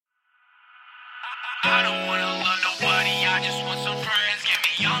I don't wanna love nobody, I just want some friends. Give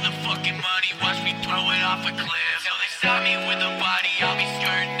me all the fucking money, watch me throw it off a cliff. Till they stop me with a body, I'll be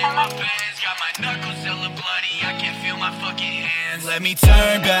skirting in my Benz. Got my knuckles hella bloody, I can feel my fucking hands. Let me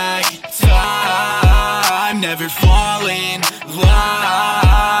turn back time, never fall in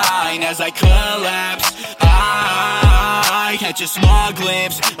line. As I collapse, I catch a small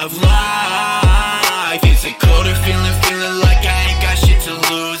glimpse of life. It's a colder feeling, feeling like I ain't got shit to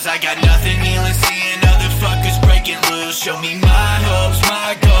lose. I got nothing healing, seeing other fuckers breaking loose. Show me my hopes,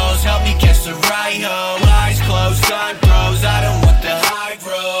 my goals, help me catch the right hoe. Eyes closed, sun froze, I don't want the high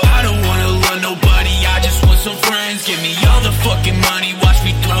road. I don't wanna love nobody, I just want some friends. Give me all the fucking money, watch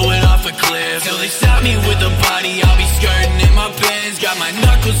me throw it off a cliff. Till they stop me with a body, I'll be skirting in my Benz. Got my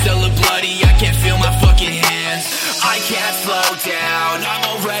knuckles hella bloody, I can't feel my fucking hands. I can't slow down, I'm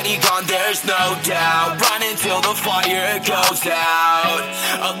already gone, there's no doubt. Running till the fire goes out.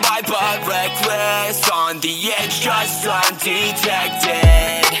 Alive but reckless, on the edge just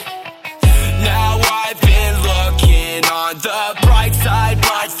undetected. Now I've been looking on the bright side,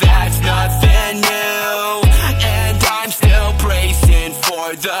 but that's nothing new. And I'm still bracing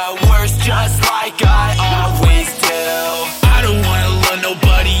for the worst, just like I always do. I don't wanna love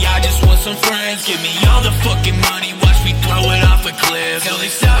nobody, I just want some friends. Give me all the fucking money, watch me throw it off a cliff. Till they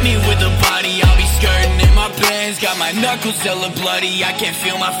stop me with a body, I'll be skirting in my Benz. Got my knuckles hella bloody, I can't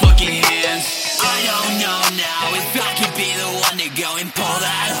feel my fucking hands. I don't know now if I could be the one to go and pull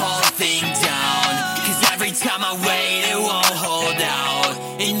that whole thing down. Cause every time I wait it won't hold out.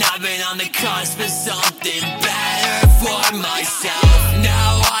 And I've been on the cusp of something better for myself.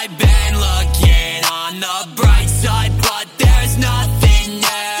 Now I've been looking on the bright side, but there's nothing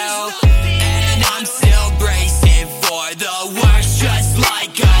new. And I'm still bracing for the worst, just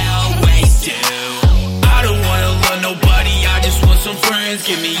like I always do. I don't wanna love nobody, I just want some friends.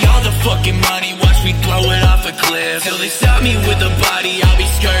 Give me all the fucking money, watch me throw it off a cliff. Till they stop me with a body, I'll be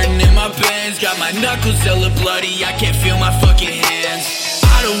skirting in my Benz. Got my knuckles hella bloody, I can't feel my fucking hands.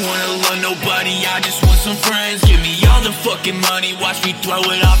 I don't wanna love nobody, I just want some friends. Give me all the fucking money, watch me throw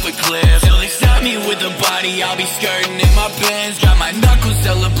it off a cliff. Till they stop me with a body, I'll be skirting in my Benz. Got my knuckles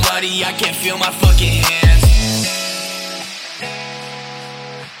hella bloody, I can't feel my fucking hands.